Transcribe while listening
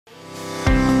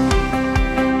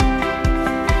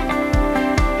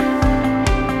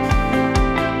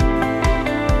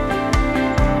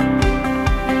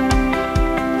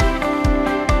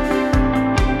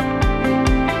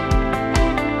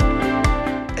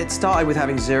It started with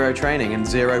having zero training and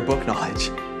zero book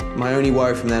knowledge. My only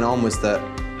worry from then on was that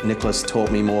Nicholas taught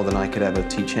me more than I could ever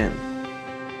teach him.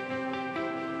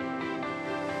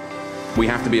 We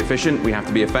have to be efficient, we have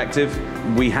to be effective,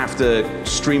 we have to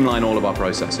streamline all of our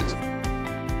processes.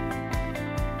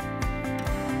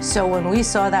 So when we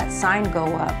saw that sign go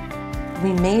up,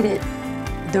 we made it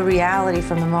the reality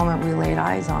from the moment we laid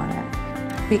eyes on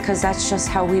it, because that's just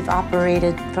how we've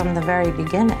operated from the very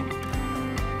beginning.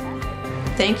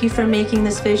 Thank you for making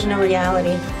this vision a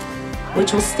reality,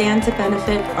 which will stand to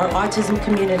benefit our autism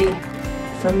community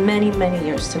for many, many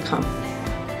years to come.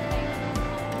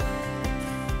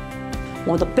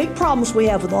 One of the big problems we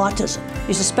have with autism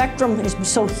is the spectrum has been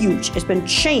so huge. It's been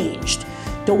changed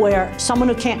to where someone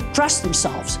who can't dress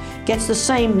themselves gets the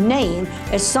same name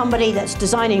as somebody that's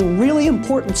designing really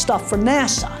important stuff for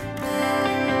NASA.